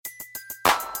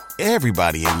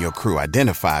Everybody in your crew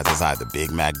identifies as either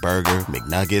Big Mac Burger,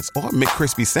 McNuggets, or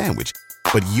McCrispy Sandwich.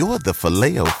 But you're the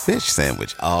Filet-O-Fish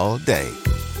Sandwich all day.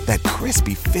 That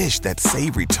crispy fish, that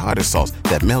savory tartar sauce,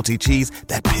 that melty cheese,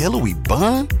 that pillowy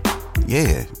bun.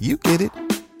 Yeah, you get it.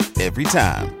 Every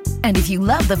time. And if you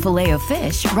love the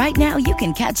Filet-O-Fish, right now you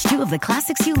can catch two of the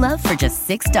classics you love for just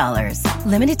 $6.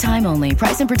 Limited time only.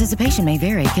 Price and participation may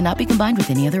vary. Cannot be combined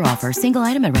with any other offer. Single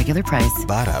item at regular price.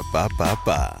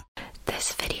 Ba-da-ba-ba-ba.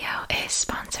 This video is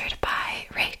sponsored by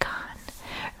Raycon.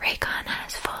 Raycon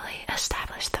has fully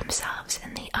established themselves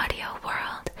in the audio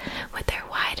world with their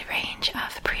wide range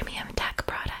of premium tech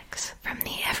products, from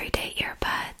the everyday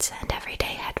earbuds and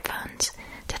everyday headphones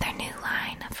to their new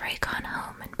line of Raycon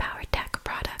home and power tech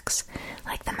products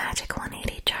like the Magic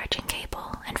 180 charging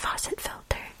cable and faucet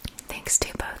filter. Thanks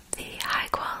to both the high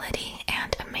quality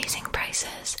and amazing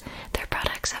prices, their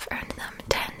products have earned them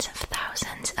tens of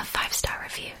thousands of 5-star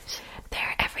reviews.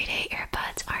 Their everyday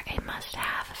earbuds are a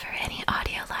must-have for any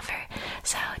audio lover,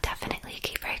 so definitely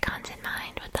keep Raycons in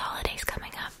mind with the holidays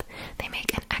coming up. They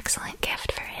make an excellent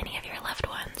gift for any of your loved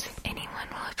ones. Anyone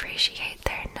will appreciate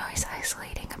their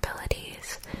noise-isolating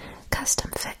abilities,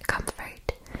 custom-fit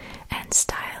comfort, and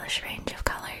stylish range of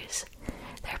colors.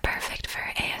 They're perfect for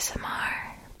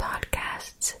ASMR,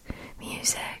 podcasts,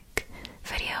 music,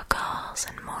 video calls,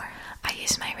 and more. I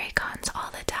use my Raycons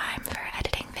all the time for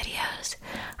editing videos.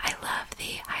 I love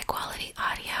the high-quality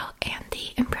audio and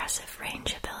the impressive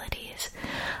range abilities.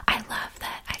 I love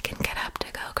that I can get up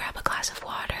to go grab a glass of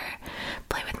water,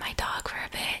 play with my dog for a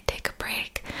bit, take a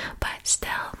break, but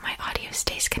still my audio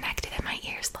stays connected in my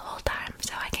ears the whole time,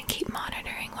 so I can keep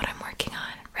monitoring what I'm working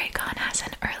on. Raycon has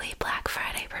an early Black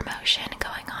Friday promotion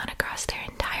going on across their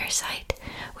entire site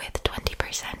with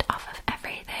 20% off of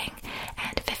everything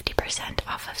and 50%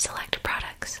 off of select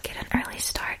products. Get an early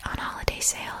start on holiday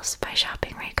sales by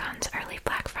shopping Raycon's early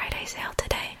Black Friday sale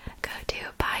today. Go to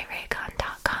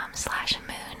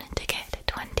buyraycon.com/moon to get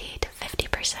 20 to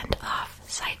 50% off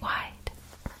site-wide.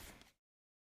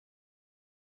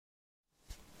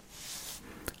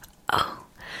 Oh,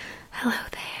 hello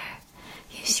there.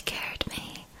 You scared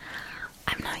me.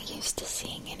 I'm not used to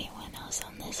seeing anyone else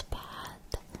on this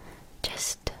path.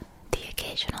 Just the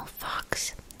occasional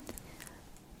fox.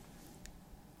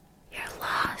 You're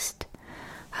lost.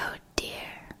 Oh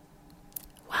dear.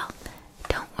 Well,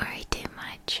 don't worry too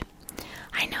much.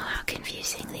 I know how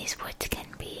confusing these woods can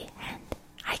be, and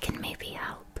I can maybe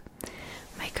help.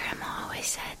 My grandma always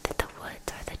said that the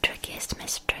woods are the trickiest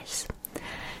mistress.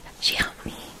 She helped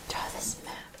me draw this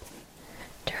map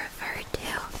to refer to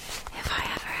if I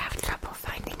ever have trouble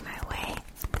finding my way.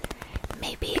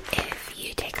 Maybe if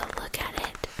you take a look at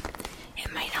it,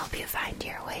 it might help you find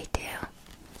your way too.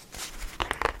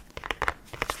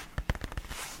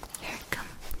 Here,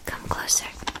 come closer.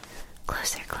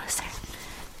 Closer.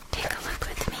 Take a look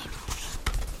with me.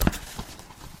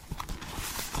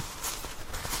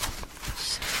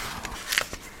 So,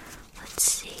 let's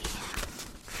see.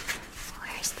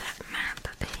 Where's that map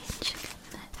page?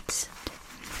 That's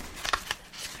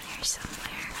here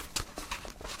somewhere.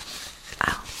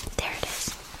 Oh, there it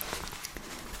is.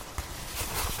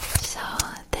 So,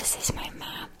 this is my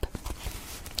map.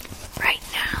 Right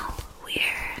now,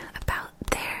 we're about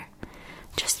there,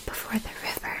 just before the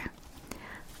river.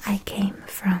 I came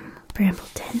from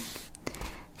Brambleton,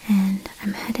 and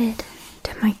I'm headed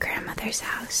to my grandmother's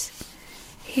house,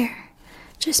 here,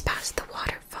 just past the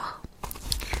waterfall.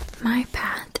 My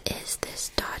path is this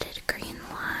dotted green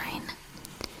line.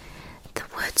 The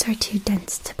woods are too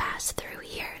dense to pass through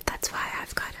here. That's why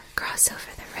I've got to cross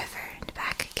over the river and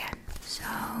back again. So,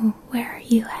 where are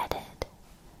you headed?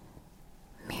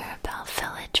 Mirabelle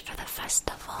Village for the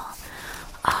festival.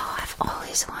 Oh, I've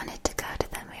always wanted to go to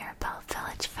the Mirabelle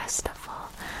Village Festival.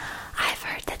 I've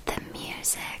heard that the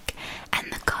music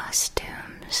and the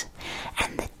costumes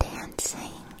and the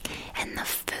dancing and the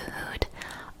food,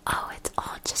 oh, it's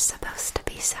all just supposed to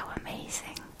be so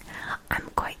amazing. I'm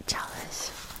quite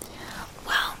jealous.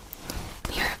 Well,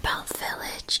 Mirabelle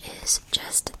Village is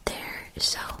just there,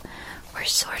 so we're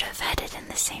sort of headed in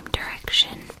the same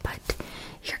direction, but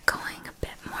you're going a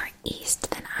bit more east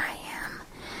than I am.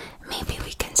 Maybe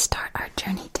we can start our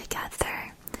journey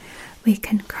together. We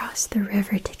can cross the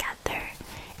river together.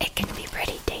 It can be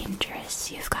pretty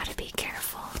dangerous. You've got to be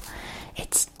careful.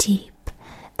 It's deep.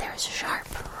 There's sharp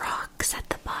rocks at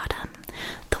the bottom.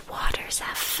 The waters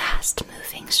have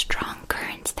fast-moving, strong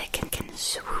currents that can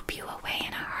swoop you away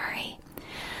in a hurry.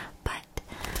 But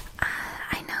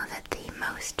I know that the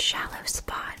most shallow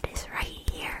spot is right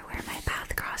here where my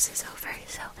path crosses over,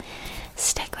 so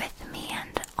stick with me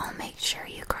and I'll make sure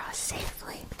you cross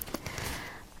safely.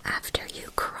 After you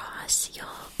cross, as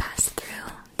you'll pass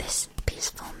through this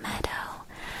peaceful meadow.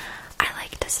 I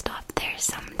like to stop there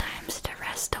sometimes to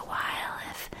rest a while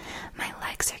if my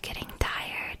legs are getting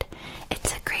tired.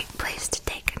 It's a great place to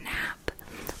take a nap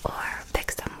or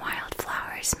pick some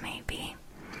wildflowers maybe.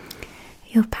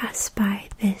 You'll pass by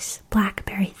this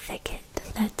blackberry thicket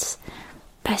that's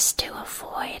best to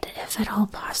avoid if at all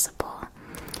possible.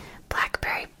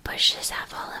 Blackberry bushes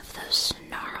have all of those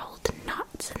gnarled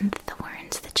knots and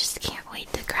thorns that just can't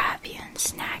wait to grab you and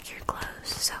snag your clothes,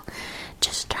 so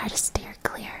just try to steer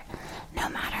clear, no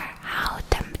matter how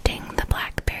tempting the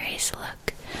blackberries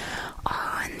look.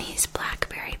 Oh, and these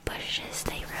blackberry bushes,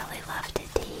 they really love to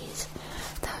tease.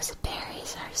 Those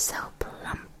berries are so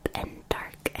plump and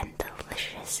dark and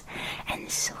delicious and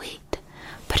sweet,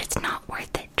 but it's not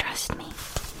worth it, trust me.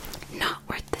 Not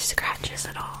worth the scratches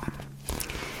at all.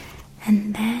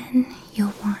 And then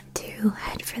you'll want to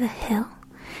head for the hill,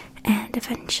 and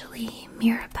eventually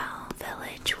Mirabelle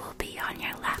Village will be on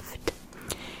your left.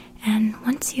 And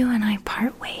once you and I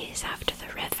part ways after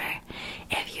the river,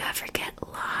 if you ever get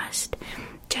lost,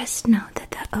 just know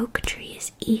that the oak tree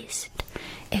is east.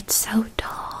 It's so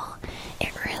tall,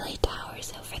 it really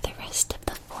towers over the rest of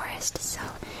the forest, so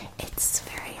it's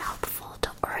very helpful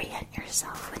to orient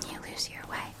yourself when you lose your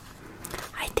way.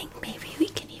 I think maybe we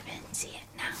can even see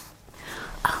it now.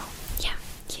 Oh, yeah,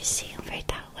 you see over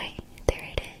that way. There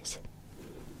it is.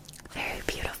 Very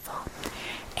beautiful.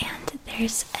 And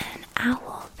there's an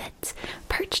owl that's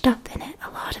perched up in it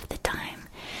a lot of the time.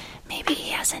 Maybe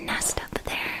he has a nest up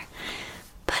there,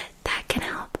 but that can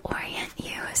help orient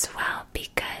you as well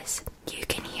because you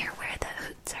can hear where the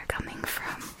hoots are coming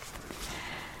from.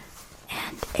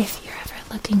 And if you're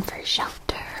ever looking for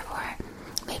shelter or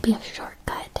maybe a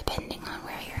shortcut depending on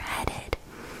where you're headed,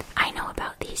 I know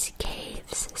about these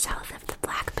caves south of the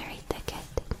blackberry thicket.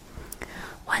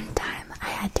 One time I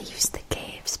had to use the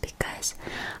caves because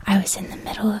I was in the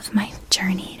middle of my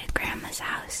journey to Grandma's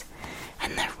house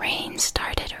and the rain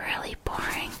started really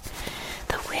pouring.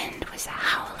 The wind was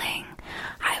howling.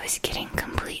 I was getting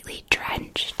completely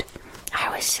drenched.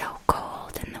 I was so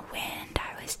cold in the wind.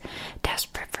 I was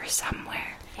desperate for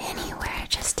somewhere, anywhere,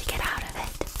 just to get out of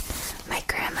it. My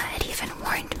grandma had even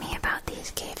warned me about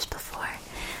these caves before,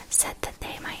 said that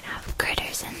they might have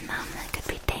critters in them that could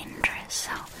be dangerous,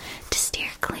 so to steer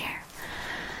clear.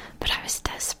 But I was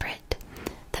desperate.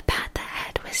 The path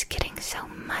ahead was getting so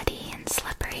muddy and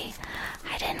slippery.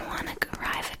 I didn't want to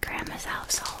arrive at Grandma's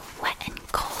house all wet and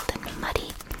cold and muddy.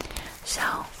 So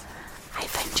I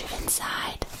ventured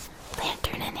inside,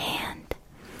 lantern in hand.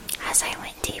 As I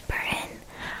went deeper in,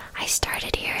 I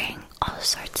started hearing all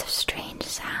sorts of strange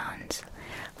sounds,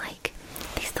 like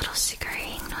these little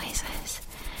scurrying noises,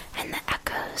 and the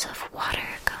echoes of water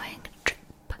going drip,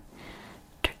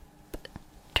 drip,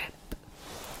 drip.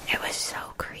 It was so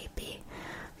creepy,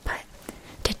 but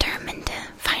determined to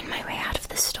find my way out of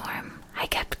the storm, I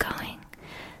kept going.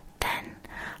 Then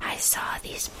I saw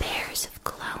these pairs of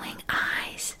glowing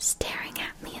eyes staring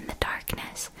at me in the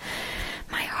darkness.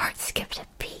 My heart skipped a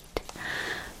beat.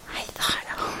 I thought,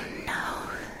 oh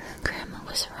no, Grandma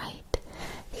was right.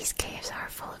 These caves are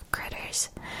full of critters.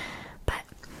 But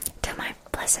to my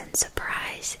pleasant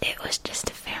surprise, it was just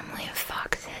a family of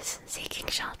foxes seeking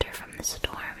shelter from the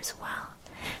storm as well.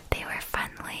 They were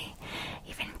friendly,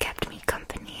 even kept me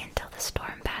company until the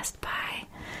storm passed by.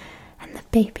 And the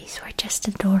babies were just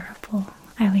adorable.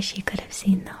 I wish you could have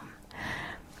seen them.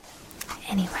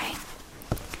 Anyway,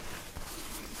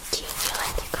 do you feel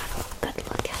like you got a good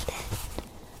look at it?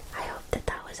 I hope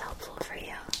that was helpful for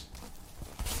you.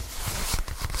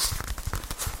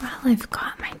 Well, I've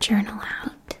got my journal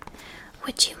out.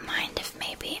 Would you mind if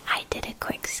maybe I did a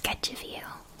quick sketch of you?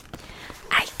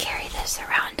 I carry this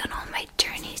around on all my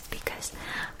journeys because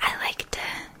I like to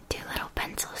do little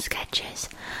pencil sketches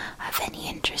of any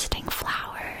interesting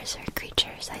flowers or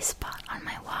creatures I spot on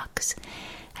my walks.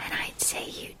 And I'd say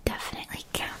you definitely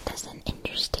count as an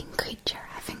interesting creature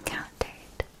I've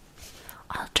encountered.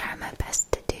 I'll try my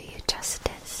best to do you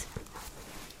justice.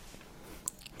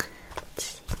 Let's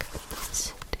see,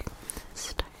 let's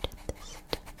start at this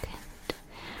second.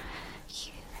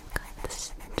 You got the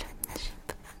center of the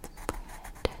shape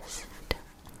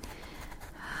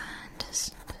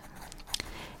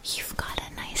you've got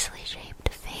a nicely shaped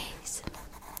face.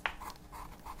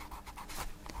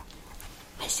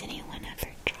 Has anyone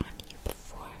ever drawn you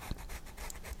before?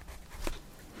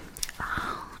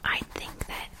 Oh, I think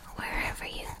that wherever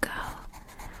you go,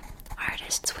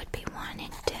 artists would be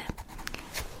wanting to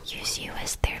use you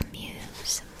as their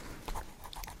muse.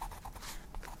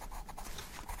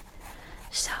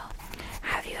 So,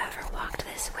 have you ever walked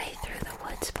this way through the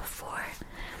woods before?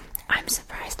 I'm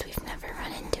surprised we've never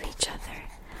run into each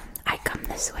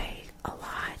this way a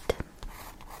lot.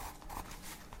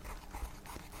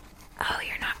 Oh,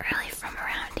 you're not really from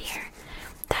around here.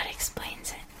 That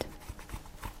explains it.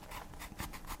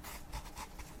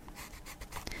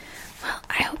 Well,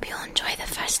 I hope you'll enjoy the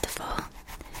festival.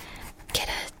 Get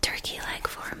a turkey leg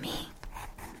for me.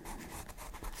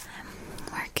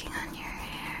 I'm working on your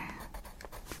hair.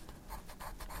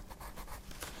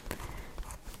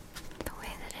 The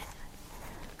way that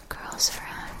it curls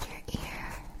around your ear,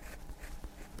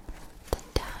 then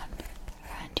down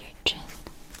around your chin.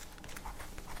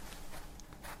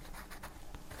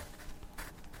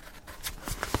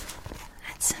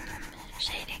 Add some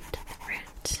shading to the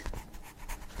roots.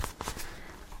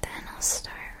 Then I'll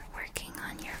start working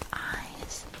on your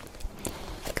eyes.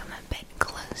 Come a bit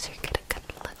closer, get a good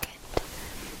look at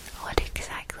what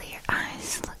exactly your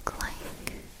eyes look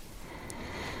like.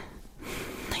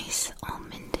 Nice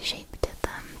almond shape to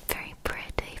them. Very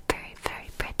pretty, very, very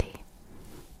pretty.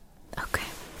 Okay.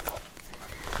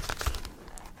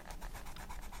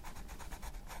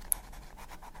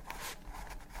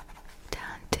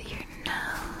 Down to your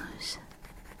nose.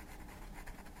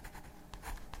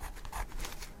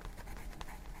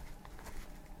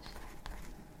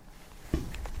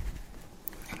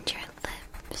 And your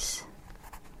lips.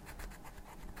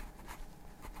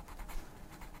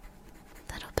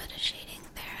 A little bit of shading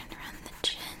there and around the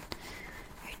chin,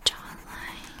 your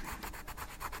jawline.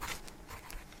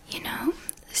 You know,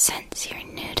 since you're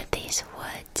new to these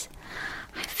woods,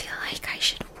 I feel like I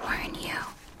should warn you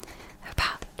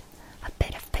about a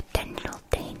bit of potential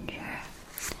danger.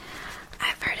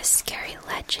 I've heard a scary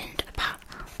legend about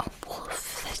a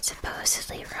wolf that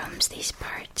supposedly roams these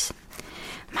parts.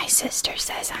 My sister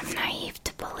says I'm naive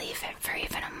to believe it for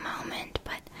even a moment,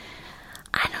 but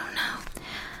I don't know.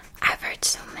 I've heard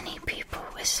so many people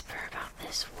whisper about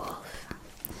this wolf.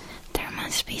 There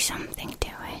must be something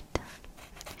to it.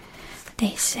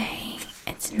 They say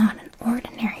it's not an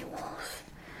ordinary wolf,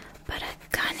 but a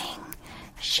cunning,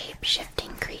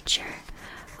 shape-shifting creature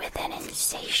with an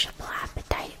insatiable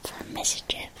appetite for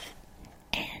mischief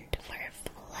and for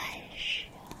flesh.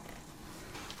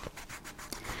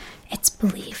 It's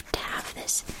believed to have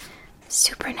this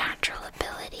supernatural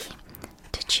ability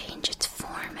to change its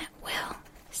form at will.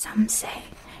 Some say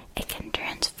it can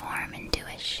transform into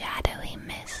a shadowy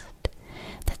mist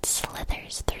that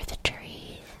slithers through the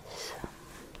trees.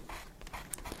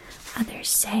 Others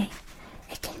say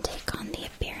it can take on the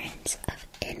appearance of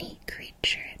any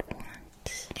creature it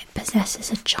wants. It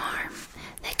possesses a charm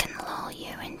that can lull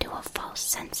you into a false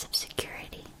sense of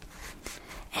security,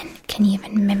 and can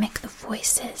even mimic the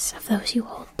voices of those you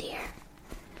hold dear.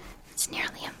 It's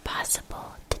nearly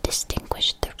impossible to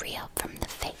distinguish the real from the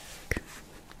fake.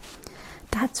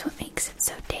 That's what makes it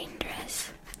so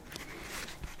dangerous.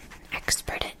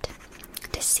 Expert at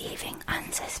deceiving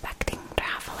unsuspecting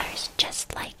travelers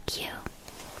just like you.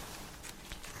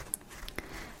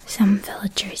 Some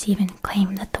villagers even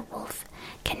claim that the wolf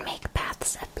can make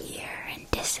paths appear and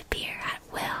disappear at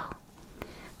will.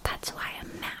 That's why a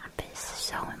map is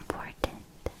so important.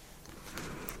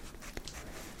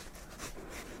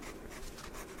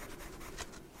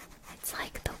 It's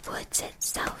like the woods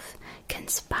itself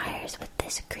conspires with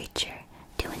this creature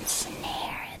to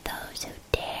ensnare those who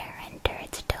dare enter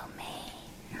its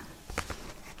domain.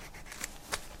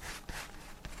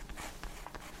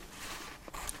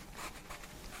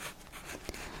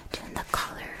 Tune the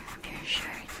collar of your shirt.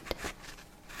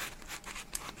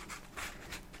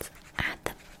 Let's add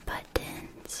the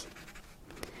buttons.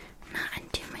 Not in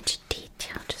too much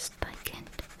detail, just like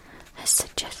a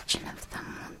suggestion of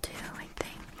them will do, I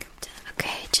think.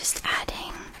 Okay, just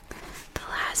adding the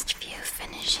last few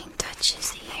finishing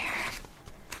touches here.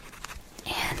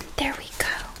 And there we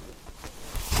go.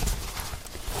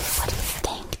 What do you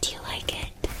think? Do you like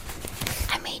it?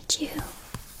 I made you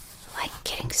like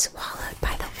getting swallowed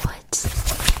by the woods.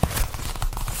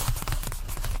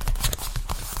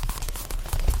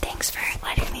 Thanks for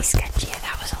letting me sketch you.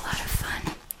 That was a lot of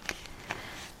fun.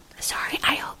 Sorry,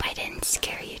 I hope I didn't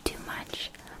scare you too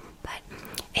much, but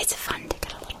it's fun to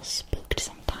get a little spooked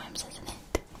sometimes, isn't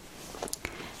it?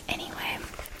 Anyway,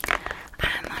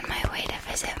 I'm on my way to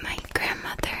visit my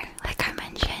grandmother, like I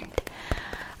mentioned.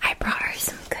 I brought her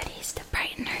some goodies to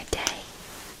brighten her day.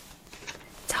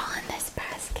 It's all in this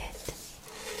basket.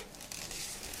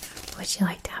 Would you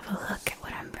like to have a look at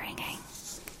what I'm bringing?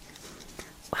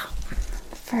 Well,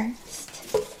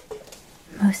 first,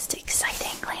 most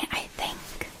excitingly, I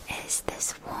think, is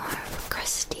this warm,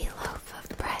 crusty loaf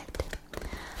of bread.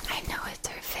 I know it's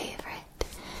her favorite.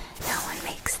 No one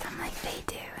makes them like they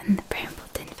do in the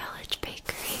Brambleton Village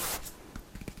Bakery.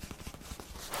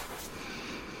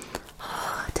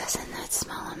 Oh, doesn't that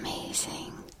smell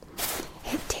amazing.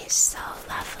 It tastes so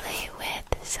lovely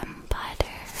with some butter,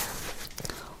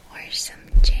 or some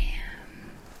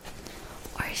jam,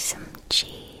 or some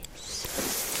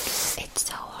cheese. It's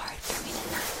so hard for me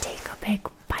to not take a big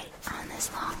bite on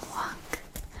this long walk.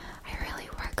 I really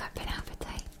work up an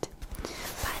appetite.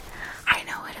 But I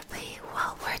know it'll be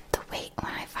well worth the wait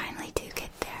when I finally do get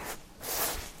there.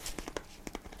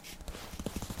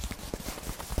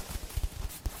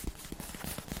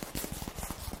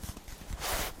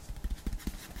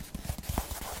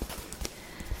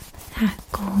 That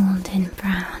golden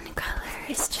brown color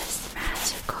is just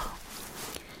magical.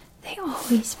 They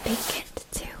always bake it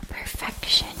to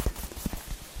perfection.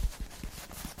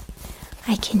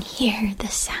 I can hear the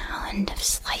sound of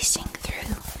slicing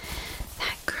through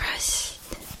that crust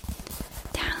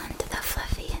down to the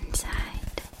fluffy inside.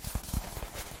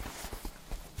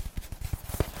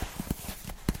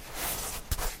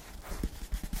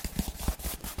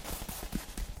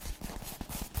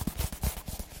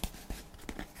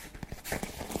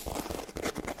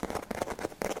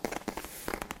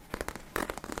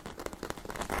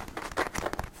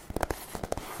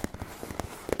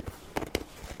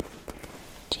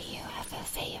 Do you have a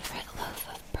favorite loaf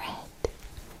of bread?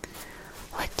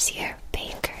 What's your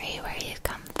bakery where you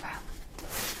come from?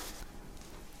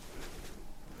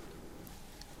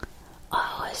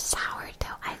 Oh,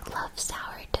 sourdough. I love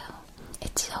sourdough.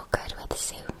 It's so good with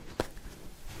soup.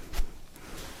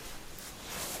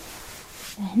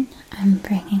 Then I'm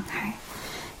bringing her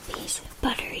these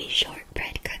buttery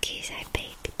shortbread cookies I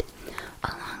baked,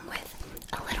 along with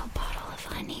a little bottle of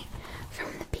honey from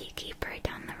the beekeeper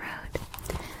down the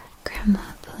road.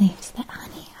 Grandma believes that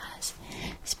honey has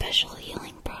special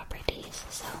healing properties,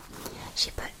 so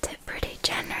she puts it pretty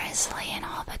generously in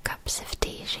all the cups of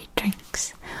tea she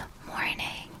drinks,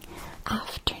 morning,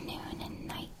 afternoon, and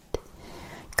night.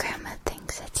 Grandma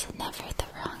thinks it's never the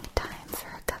wrong time for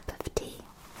a cup of tea.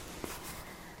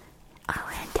 Oh,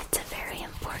 and it's a very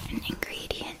important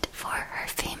ingredient for her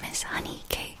famous honey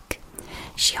cake.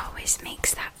 She always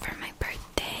makes that for my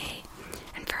birthday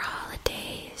and for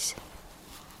holidays.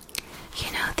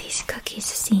 You know, these cookies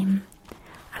seem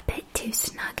a bit too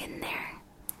snug in there.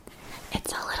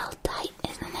 It's a little tight,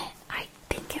 isn't it? I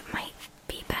think it might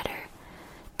be better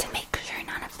to make sure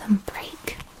none of them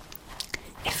break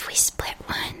if we split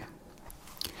one.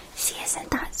 See, isn't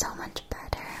that so much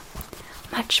better?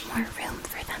 Much more room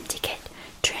for them to get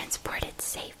transported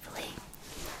safely.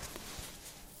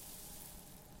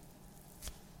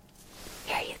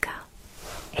 Here you go.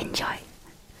 Enjoy.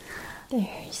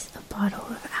 There's a bottle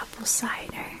of apple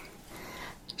cider.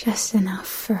 Just enough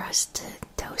for us to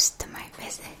toast to my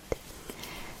visit.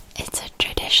 It's a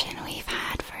tradition we've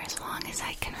had for as long as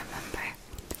I can remember.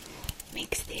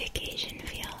 Makes the occasion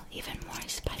feel even more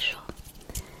special.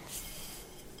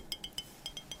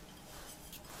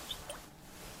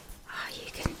 Oh,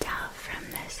 you can tell from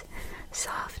this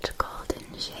soft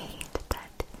golden shade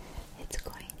that it's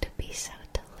going to be so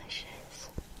delicious.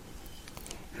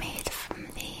 Made from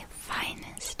the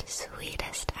finest,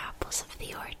 sweetest apples of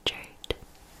the orchard.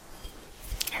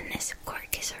 And this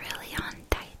cork is really on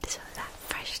tight so that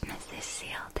freshness is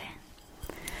sealed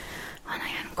in. When I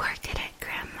uncork it at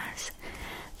Grandma's,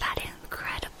 that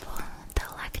incredible,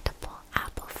 delectable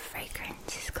apple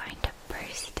fragrance is going to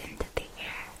burst into the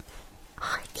air.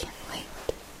 Oh, I can't wait.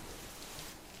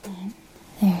 Then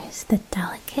there's the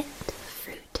delicate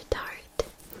fruit tart.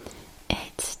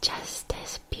 It's just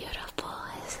as beautiful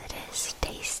as it is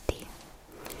tasty.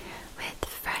 With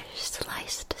fresh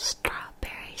sliced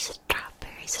strawberries,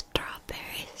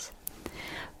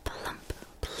 plump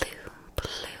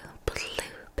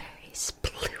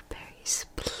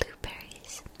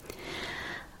blueberries.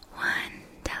 One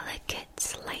delicate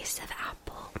slice of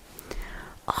apple,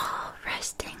 all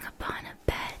resting upon a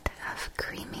bed of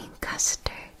creamy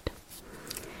custard,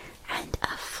 and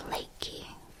a flaky,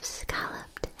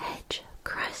 scalloped edge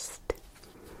crust.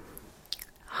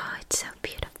 Oh, it's so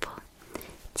beautiful.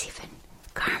 It's even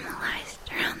caramelized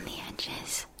around the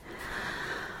edges.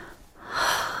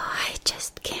 Oh, I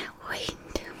just can't wait.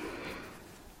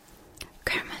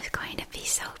 Grandma's going to be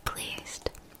so pleased.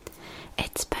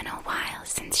 It's been a while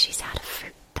since she's had a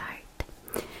fruit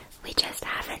tart. We just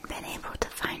haven't been able to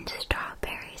find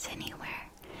strawberries anywhere.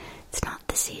 It's not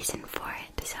the season for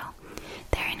it, so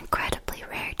they're incredibly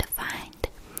rare to find.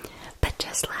 But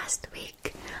just last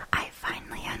week, I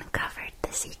finally uncovered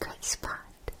the secret spot.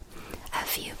 A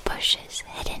few bushes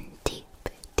hidden deep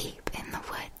in the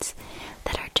woods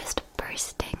that are just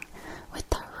bursting with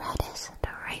the reddest,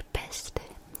 ripest,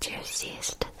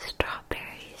 juiciest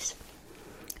strawberries.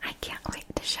 I can't wait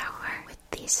to shower with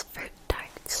these fruit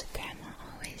tarts. Grandma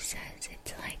always says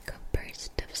it's like a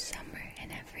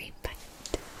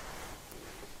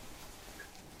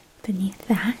Beneath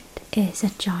that is a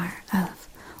jar of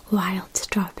wild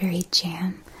strawberry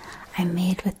jam I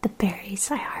made with the berries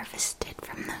I harvested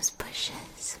from those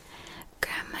bushes.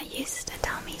 Grandma used to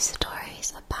tell me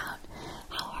stories about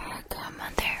how her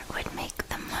grandmother would make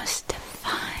the most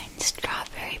divine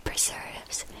strawberry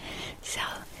preserves, so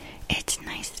it's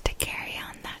nice to carry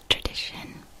on that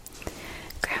tradition.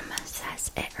 Grandma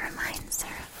says it reminds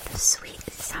her of the sweet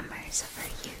summers of her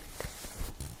youth.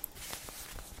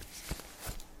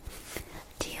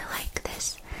 Do you like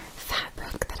this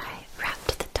fabric that I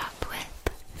wrapped the top with?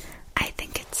 I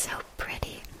think it's so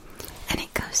pretty, and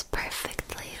it goes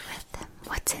perfectly with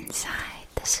what's inside.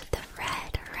 The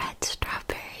red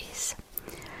strawberries.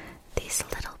 These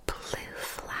little blue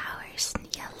flowers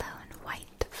and yellow and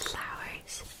white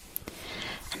flowers.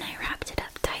 And I wrapped it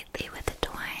up tightly with the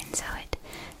twine so it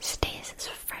stays as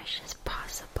fresh as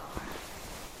possible.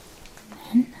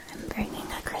 And then I'm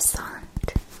bringing a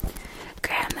croissant.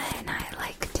 Grandma and I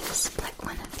like to split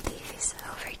one of these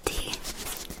over tea.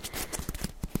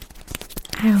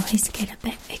 I always get a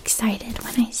bit excited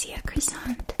when I see a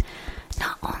croissant.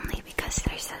 Not only because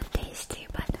they're so tasty,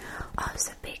 but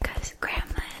also because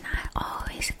Grandma and I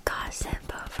always gossip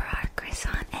over our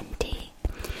croissant and tea.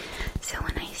 So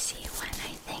when I see one,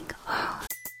 I think, oh.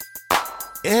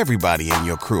 Everybody in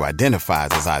your crew identifies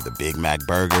as either Big Mac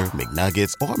Burger,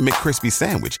 McNuggets, or McCrispy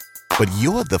Sandwich. But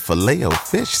you're the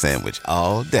Filet-O-Fish Sandwich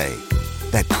all day.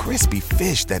 That crispy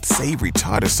fish, that savory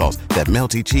tartar sauce, that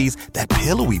melty cheese, that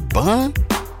pillowy bun.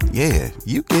 Yeah,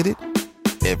 you get it.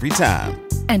 Every time.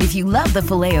 And if you love the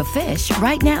Filet-O-Fish,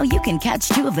 right now you can catch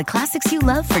two of the classics you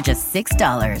love for just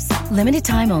 $6. Limited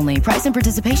time only. Price and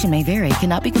participation may vary.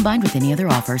 Cannot be combined with any other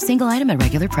offer. Single item at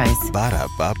regular price.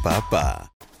 Ba-da-ba-ba-ba.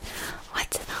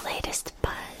 What's the latest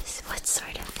buzz? What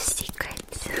sort of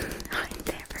secrets aren't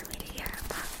there for me to hear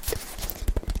about?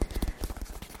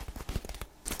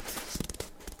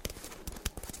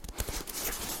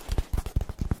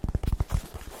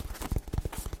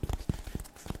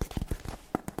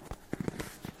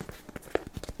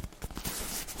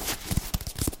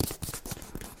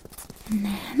 And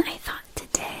then I thought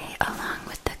today, along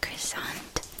with the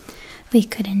croissant, we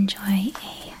could enjoy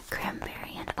a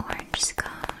cranberry and orange scone.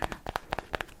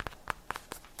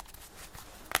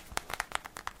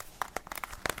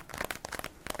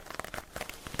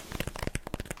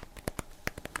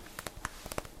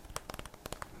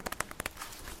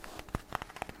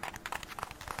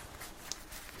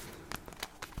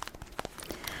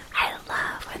 I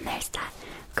love when there's that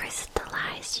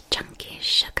crystallized chunky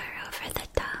sugar over the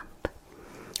top.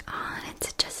 Oh, and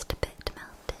it's just a bit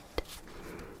melted.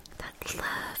 That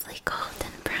lovely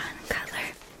golden brown color.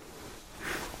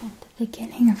 At the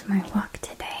beginning of my walk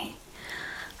today,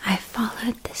 I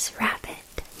followed this rabbit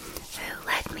who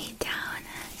led me down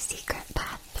a secret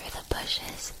path through the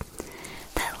bushes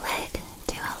that led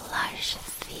to a lush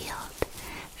field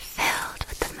filled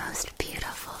with the most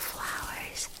beautiful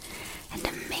flowers and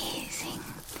amazing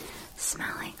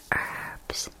smelling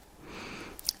herbs.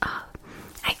 Oh,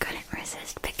 I couldn't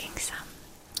resist picking some.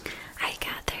 I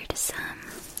gathered some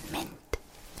mint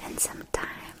and some thyme.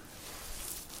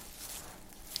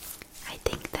 I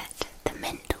think that the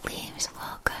mint leaves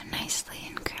will go nicely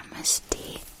in Grandma's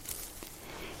tea.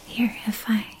 Here, if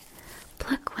I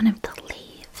pluck one of the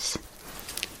leaves,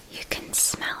 you can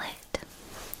smell it.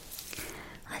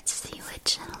 Let's see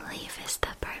which leaf is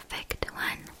the perfect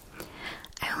one.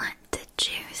 I want to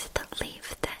choose the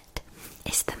leaf that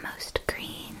is the most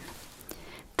green,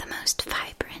 the most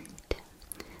vibrant,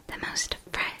 the most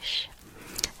fresh,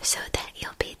 so that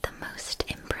you'll be the most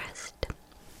impressed.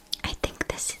 I think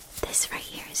this right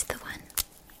here is the one.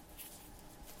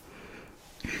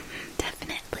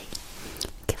 Definitely.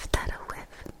 Give that a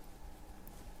whiff.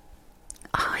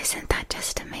 Oh, isn't that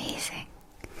just amazing?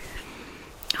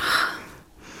 Oh,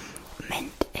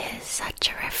 mint is such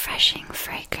a refreshing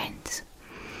fragrance.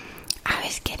 I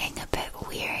was getting a bit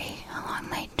weary along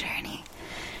my journey.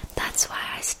 That's why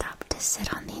I stopped to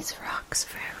sit on these rocks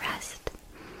for a rest.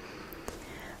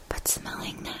 But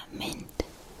smelling that mint,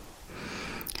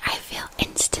 I feel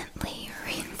instantly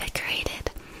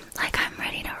reinvigorated, like I'm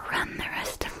ready to run the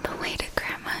rest of the way to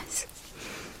Grandma's.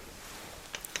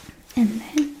 And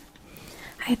then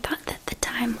I thought that the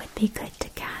time would be good to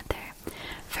gather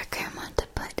for Grandma to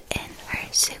put in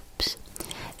her soups.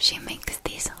 She makes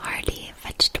these hearty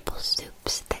vegetable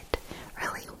soups that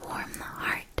really warm the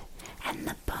heart and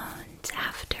the bones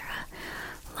after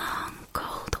a long,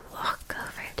 cold walk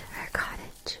over to her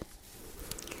cottage.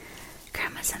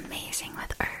 Grandma's amazing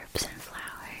with herbs and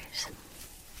flowers.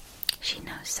 She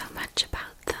knows so much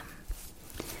about them.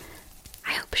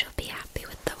 I hope she'll be happy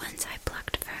with the ones I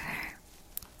plucked for her.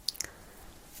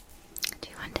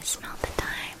 smell the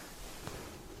thyme.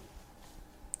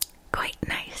 Quite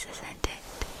nice, isn't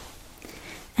it?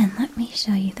 And let me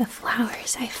show you the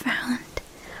flowers I found.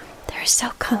 They're so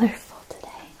colorful today.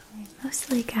 I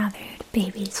mostly gathered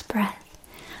baby's breath.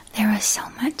 There was so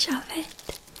much of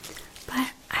it.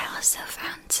 But I also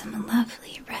found some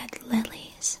lovely red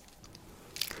lilies.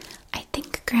 I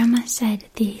think Grandma said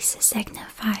these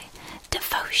signify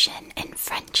devotion and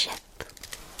friendship.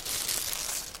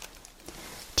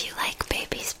 Do you like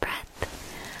baby's breath?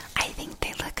 I think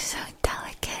they look so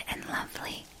delicate and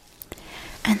lovely.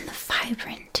 And the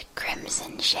vibrant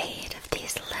crimson shade of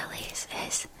these lilies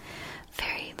is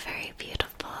very, very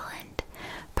beautiful and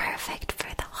perfect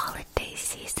for the holiday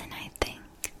season, I think.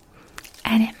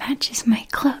 And it matches my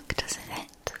cloak, doesn't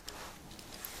it?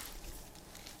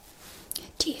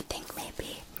 Do you think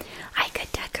maybe I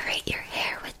could decorate your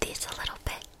hair with these a little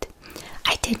bit?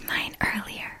 I did mine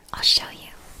earlier. I'll show you.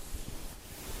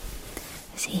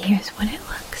 See, here's what it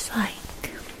looks like.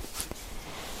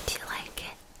 Do you like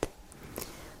it?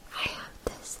 I have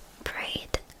this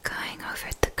braid going over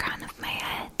the crown of my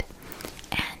head,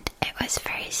 and it was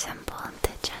very simple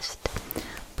to just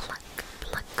pluck,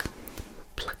 pluck,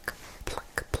 pluck,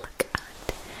 pluck, pluck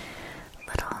out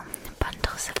little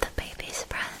bundles of the baby's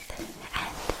breath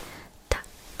and tuck,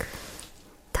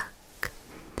 tuck,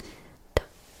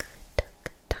 tuck,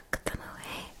 tuck, tuck them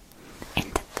away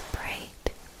into the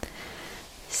braid.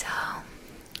 So,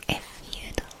 if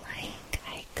you'd like,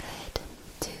 I could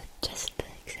do just the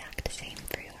exact same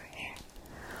for your hair.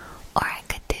 Or I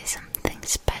could do something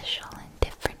special and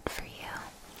different for you.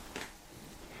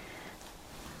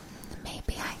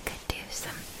 Maybe I could do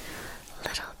some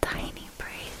little tiny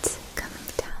braids coming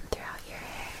down throughout your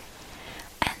hair.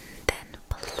 And then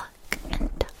pluck and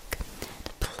tuck,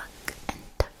 pluck and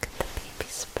tuck the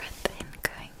baby's breath in,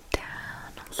 going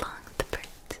down along the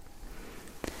braids.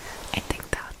 I think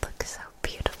that would look so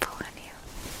beautiful on you.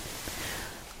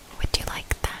 Would you like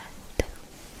that?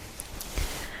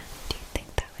 Do you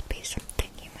think that would be something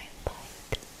you might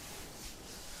like?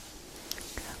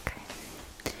 Okay.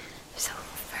 So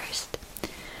first,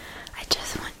 I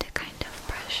just want to kind of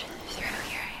brush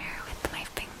through your hair with my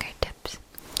fingertips.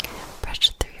 Brush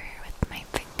through your hair with my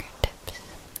fingertips.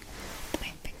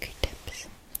 My fingertips.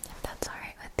 If that's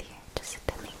alright with you, just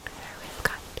to make sure we've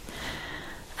got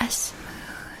a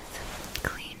smooth,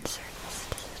 clean surface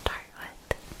to start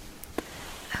with.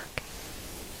 Okay.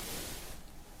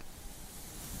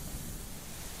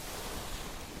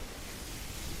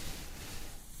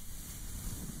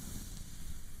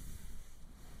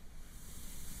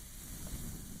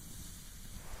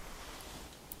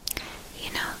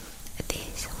 You know,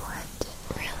 these woods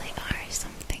really are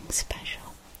something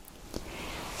special.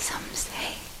 Some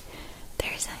say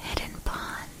there's a hidden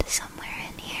pond somewhere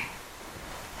in here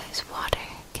whose water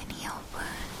can heal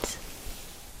wounds.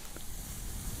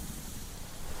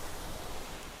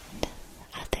 And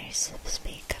others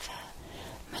speak of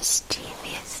a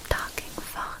mischievous talking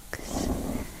fox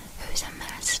who's a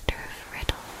master of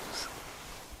riddles.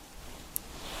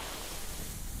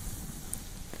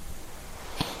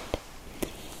 And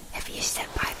if you sit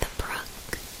by the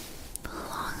brook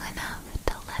long enough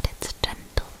to let its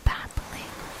gentle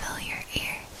babbling fill your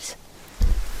ears,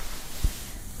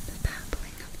 the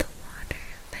babbling of the water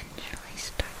eventually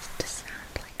starts to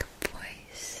sound like a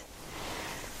voice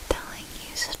telling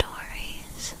you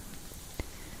stories,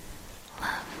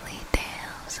 lovely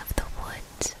tales of the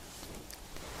woods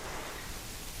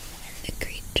and the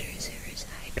creatures who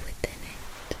reside within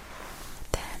it.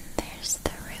 Then there's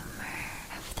the rumor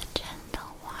of the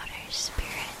gentle water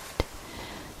spirit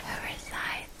who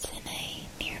resides in a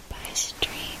nearby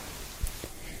stream.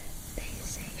 They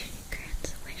say she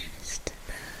grants wishes to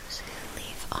those who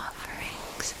leave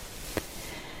offerings.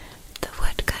 The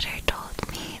woodcutter told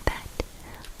me that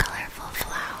colorful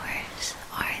flowers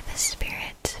are the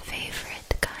spirit's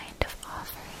favorite kind of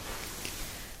offering.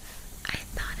 I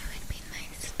thought it would be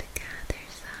nice to gather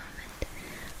some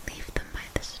and leave them by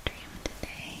the stream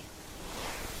today,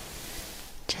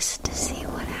 just to see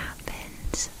what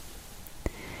happens.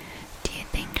 Do you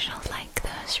think she'll like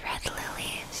those red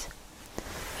lilies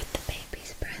with the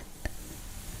baby's breath?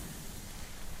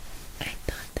 I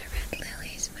thought the red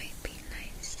lilies might be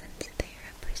nice since they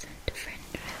represent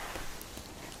friendship.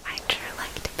 I'd sure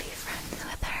like to be friends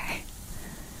with her.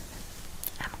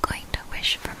 I'm going to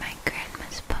wish for my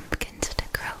grandma's pumpkins to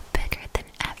grow bigger than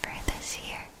ever this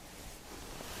year.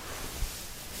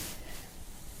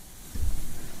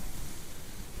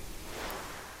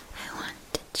 I want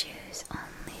to choose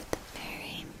only the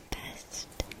very best,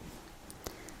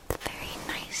 the very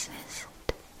nicest,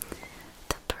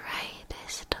 the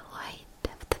brightest white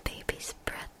of the baby's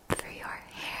breath for your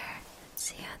hair.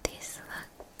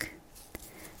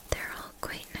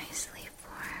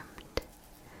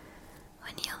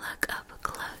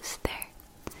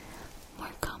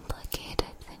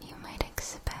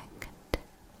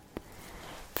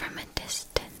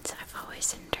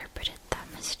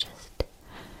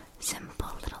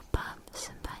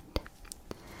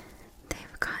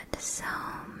 so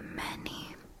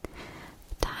many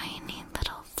tiny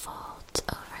little folds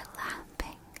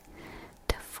overlapping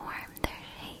to form their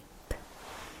shape.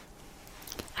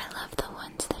 I love the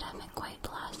ones that haven't quite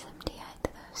blossomed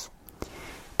yet, those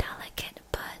delicate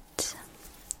buds.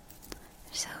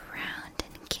 They're so round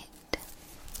and cute.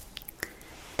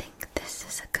 I think this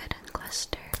is a good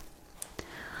cluster.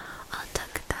 I'll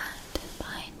tuck that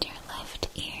behind your left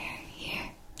ear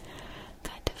here.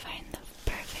 Got to find the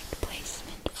perfect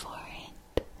placement for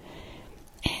it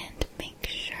and make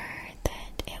sure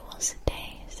that it will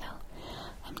stay. So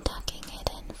I'm tucking it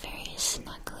in very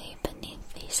snugly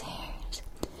beneath these hairs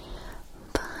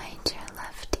behind your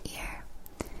left ear,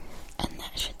 and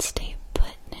that should stay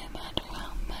put no matter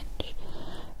how much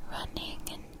running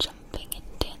and jumping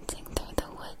and dancing through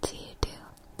the woods you do.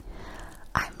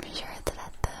 I'm sure that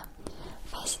at the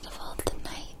festival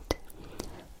tonight,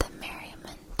 the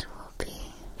merriment will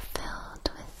be filled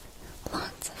with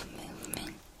lots of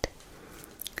movement.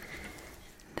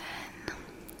 Then,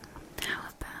 how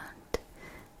about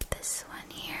this one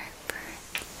here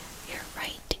for your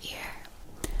right ear?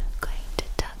 Going to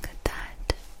tuck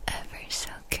that ever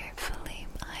so carefully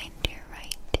behind your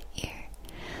right ear.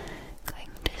 Going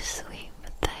to sweep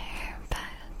the hair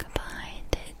back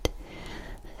behind it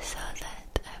so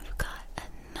that I've got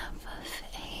enough of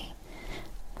a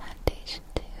foundation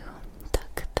to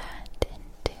tuck that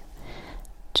into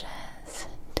just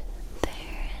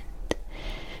there and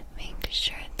make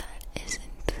sure that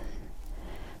isn't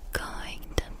going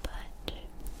to budge.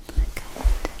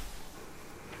 Good.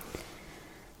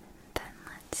 Then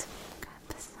let's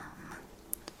grab some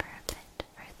for a bit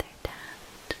further down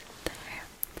there.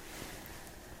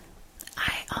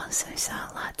 I also saw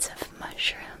lots of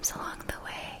mushrooms along the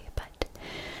way, but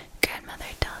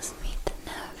Grandmother tells me to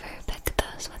never pick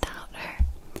those without her.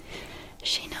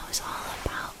 She knows all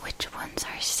about which ones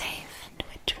are safe and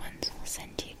which ones will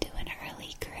send you to an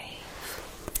early grave.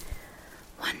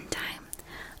 One time,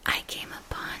 I came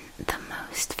upon the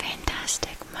most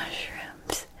fantastic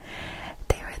mushrooms.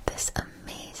 They were this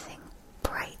amazing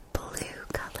bright blue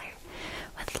color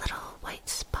with little white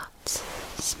spots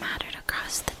smattered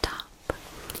across the top.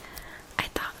 I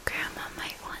thought Grandma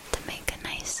might want to make a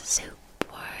nice soup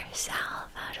or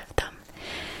salve out of them,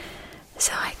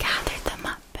 so I gathered them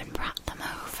up and brought them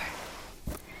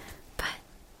over. But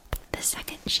the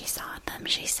second she saw them,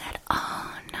 she said,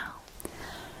 "Oh no,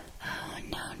 oh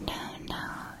no, no, no,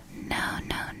 no,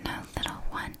 no, no, little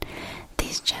one,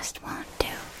 these just won't do.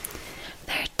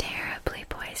 They're terribly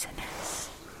poisonous.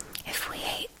 If we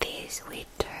ate these, we'd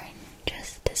turn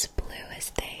just as blue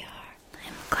as they are."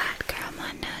 I'm glad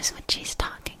Grandma knows what she's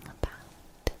talking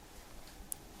about.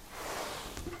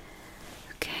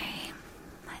 Okay,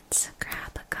 let's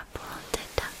grab a couple to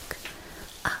tuck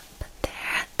up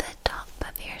there at the top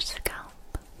of your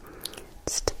scalp.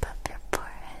 Just above your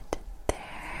forehead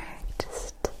there,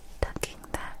 just tucking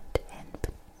that in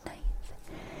beneath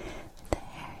the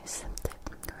hairs of the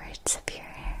roots of your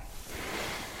hair.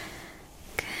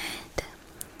 Good.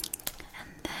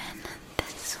 And then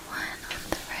this one on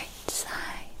the right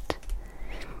side,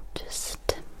 just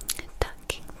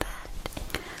tucking that.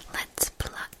 Let's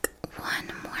pluck one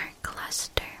more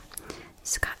cluster.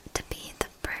 It's got to be the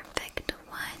perfect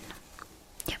one.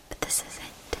 Yep, this is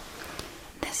it.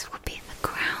 This will be the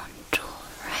crown jewel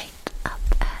right up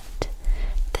at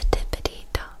the tippity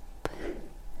top.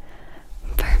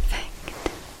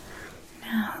 Perfect.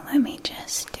 Now let me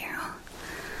just do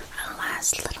a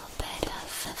last little bit of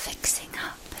fixing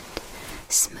up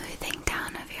and smoothing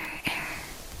down of your hair,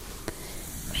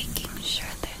 making sure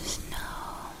there's no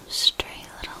stray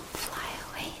little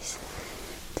flyaways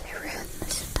to ruin the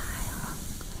style.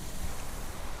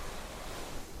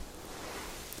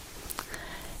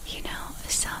 You know,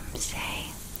 some say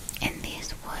in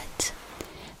these woods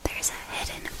there's a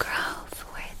hidden grove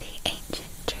where the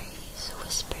ancient trees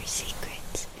whisper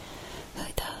secrets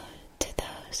to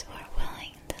those who are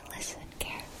willing to listen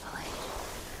carefully.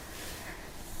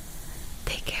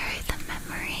 They carry the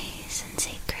memories and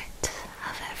secrets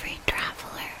of every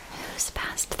traveler who's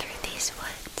passed through these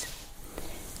woods.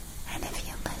 And if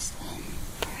you listen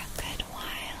for a good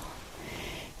while,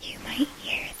 you might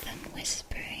hear them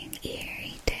whispering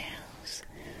eerie tales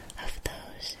of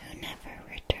those who never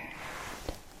returned.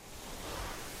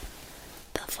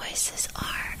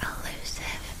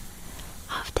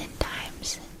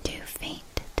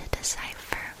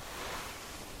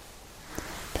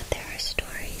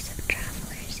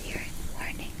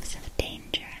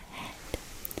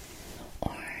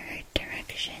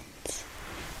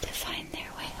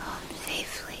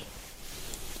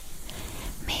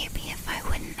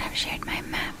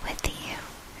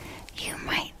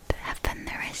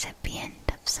 recipient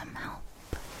of some help.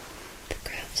 The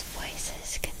grove's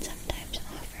voices can sometimes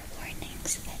offer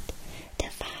warnings that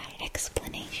defy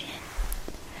explanation.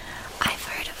 I've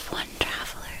heard of one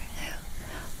traveler who,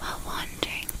 while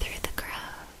wandering through the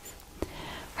grove,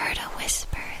 heard a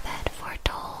whisper that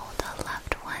foretold a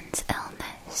loved one's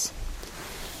illness.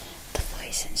 The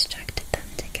voice instructed them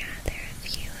to gather a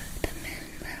few of the moon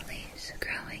lilies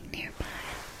growing nearby.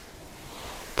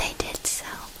 They did so,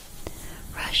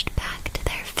 rushed back to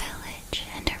their village,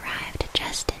 and arrived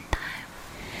just in time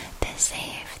to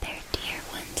save their dear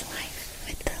one's life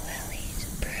with the lilies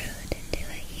brewed into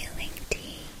a healing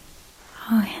tea.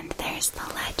 Oh, and there's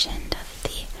the legend of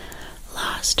the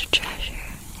lost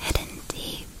treasure hidden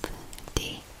deep,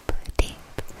 deep,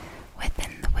 deep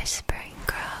within the Whispering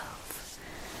Grove.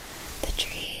 The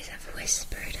trees have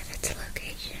whispered of its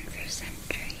location for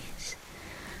centuries,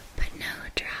 but no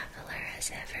traveler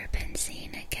has ever been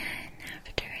seen again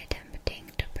after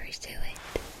attempting to pursue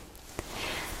it.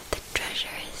 The treasure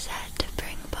is said to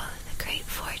bring both a great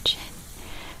fortune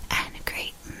and a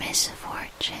great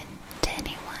misfortune to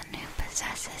anyone who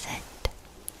possesses it.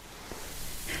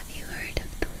 Have you heard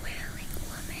of the Wailing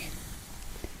Woman?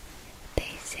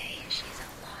 They say she's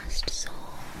a lost soul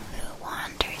who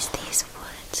wanders these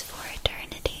woods for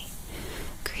eternity,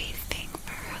 grieving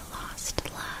for her lost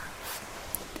love.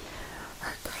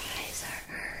 Her cries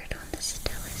are heard on the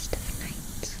stillest of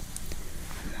nights,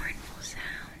 a mournful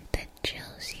sound that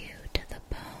chills you to the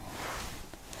bone.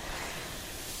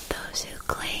 Those who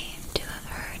claim to have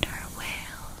heard her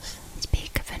wails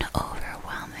speak of an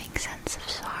overwhelming sense of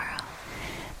sorrow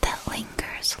that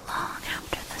lingers long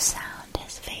after the sound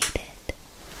has faded.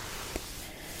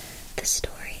 The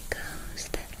story goes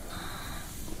that long,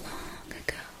 long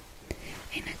ago,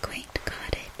 in a quaint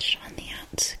cottage on the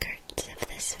outskirts of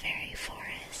this very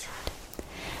forest,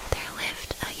 there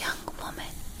lived a young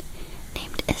woman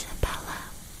named Isabella.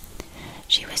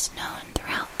 She was known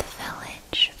throughout the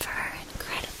village for her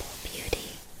incredible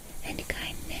beauty and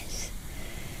kindness.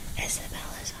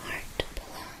 Isabella's heart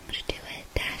belonged to a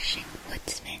dashing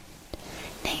woodsman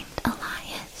named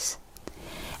Elias,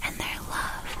 and their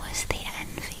love was the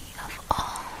envy of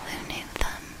all who knew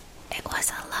them. It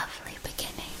was a lovely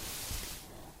beginning,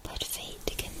 but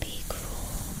fate can be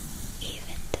cruel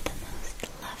even to the most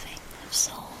loving of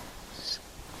souls.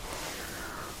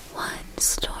 One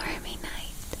stormy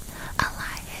night,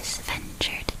 Elias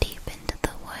ventured deep into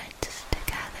the woods to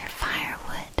gather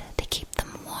firewood to keep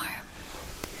them warm.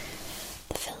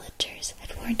 The villagers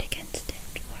had warned against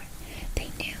it, for they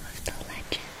knew of the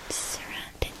legends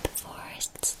surrounding the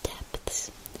forest's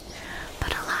depths.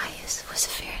 But Elias was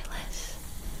fearless.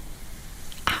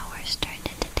 Hours turned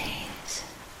into days,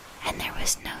 and there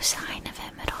was no sign of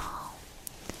him at all.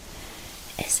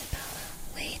 Isabella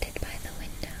waited by the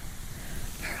window,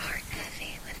 her heart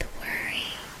heavy with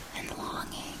worry and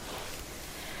longing.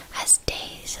 As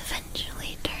days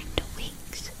eventually turned to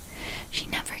weeks, she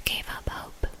never gave up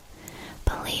hope,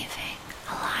 believing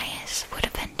Elias would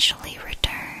eventually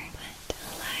return. But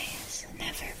Elias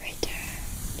never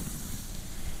returned.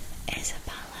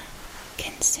 Isabella,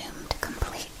 consumed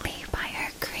completely by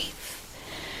her grief,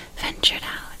 ventured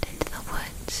out into the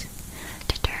woods,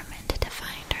 determined to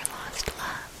find her lost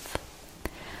love.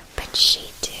 But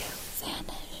she too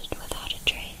vanished without a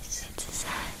trace. It's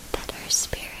said that her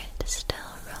spirit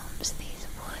still roams these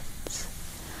woods,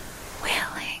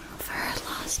 wailing for her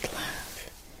lost love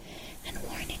and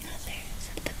warning others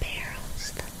of the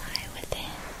perils that lie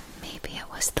within. Maybe it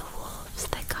was the wolves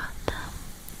that got them,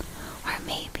 or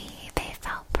maybe they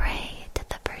fell prey to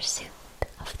the pursuit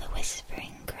of the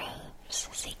Whispering Grove's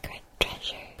secret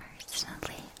treasure.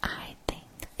 Personally, I think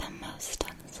the most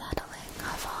unsettling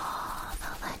of all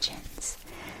the legends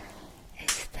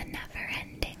is the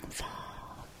never-ending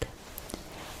fog.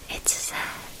 It's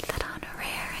said that on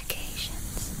rare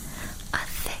occasions, a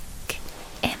thick,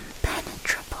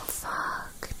 impenetrable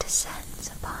fog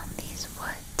descends upon these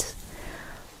woods,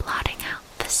 blotting out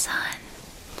the sun.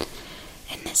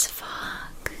 In this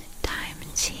fog, time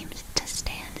seems to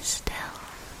stand still,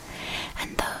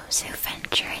 and those who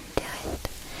venture into it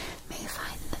may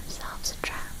find themselves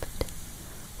trapped,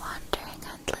 wandering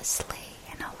endlessly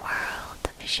in a world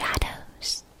of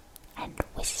shadows and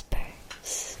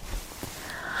whispers.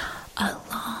 A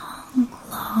long,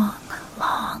 long,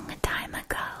 long time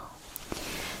ago,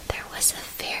 there was a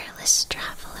fearless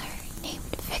traveler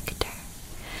named Victor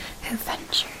who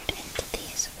ventured into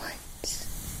these woods.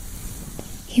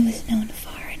 He was known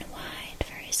far and wide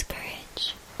for his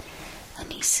courage,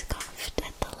 and he scoffed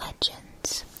at the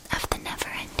legends of the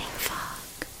never-ending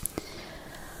fog.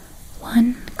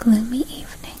 One gloomy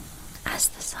evening, as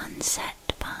the sun set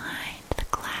behind the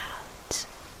clouds,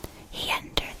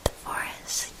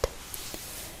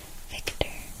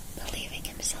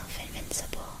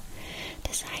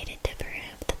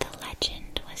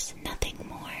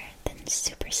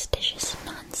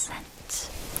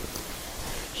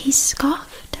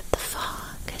 scoffed at the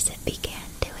fog as it began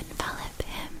to envelop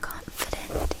him,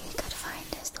 confident he could find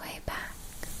his way back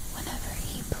whenever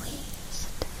he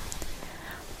pleased.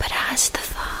 But as the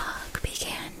fog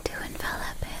began to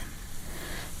envelop him,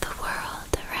 the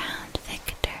world around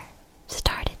Victor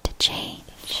started to change.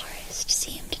 The forest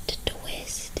seemed to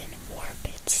twist and warp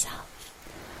itself.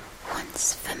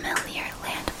 Once familiar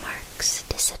landmarks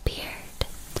disappeared.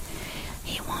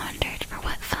 He wandered for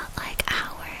what felt like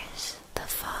hours, the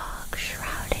fog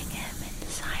shrouding him in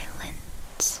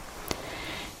silence.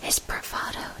 His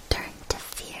bravado turned to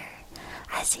fear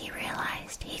as he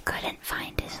realized he couldn't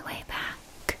find his way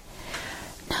back.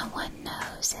 No one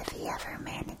knows if he ever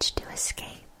managed to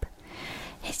escape.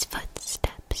 His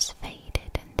footsteps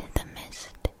faded into the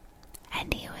mist,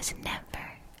 and he was never,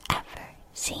 ever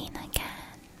seen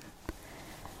again.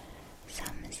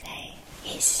 Some say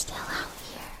he's still out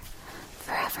here,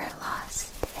 forever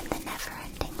lost in the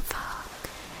never-ending fog,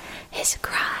 his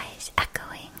cries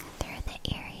echoing through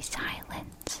the eerie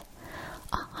silence,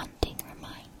 a haunting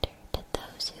reminder to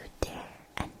those who dare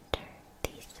enter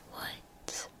these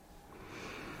woods.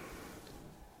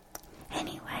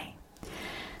 Anyway,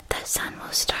 the sun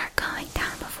will start going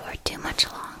down before too much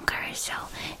longer, so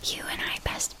you and I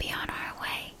best be on our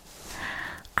way.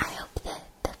 I hope that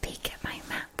the peek at my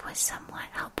map was somewhat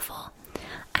helpful.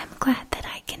 I'm glad that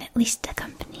I can at least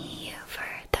accompany you for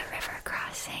the river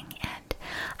crossing, and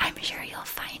I'm sure you'll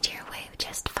find your way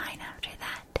just fine after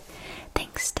that,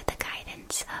 thanks to the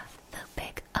guidance of the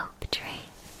big oak tree.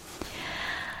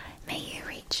 May you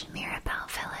reach Mirabelle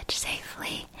Village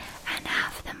safely and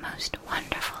have the most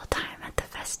wonderful time at the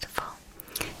festival.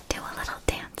 Do a little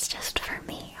dance just for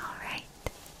me, alright?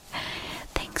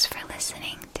 Thanks for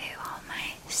listening to all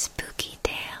my spooky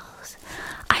tales.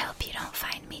 I hope you don't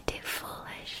find me too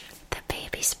foolish. The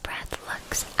baby's breath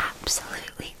looks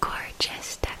absolutely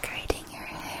gorgeous decorating your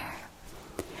hair.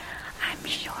 I'm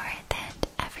sure that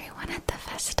everyone at the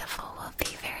festival will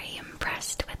be very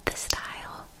impressed with the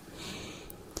style.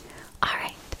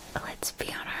 Alright, let's be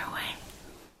on our way.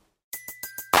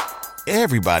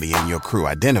 Everybody in your crew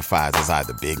identifies as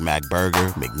either Big Mac Burger,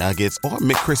 McNuggets, or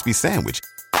McCrispy Sandwich.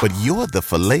 But you're the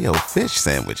Filet-O-Fish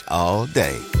Sandwich all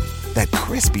day. That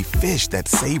crispy fish, that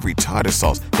savory tartar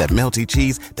sauce, that melty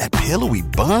cheese, that pillowy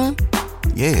bun.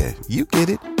 Yeah, you get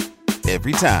it.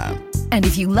 Every time. And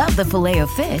if you love the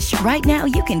Filet-O-Fish, right now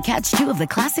you can catch two of the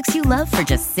classics you love for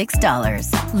just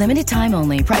 $6. Limited time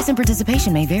only. Price and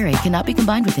participation may vary. Cannot be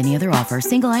combined with any other offer.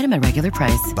 Single item at regular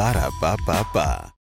price. Ba-da-ba-ba-ba.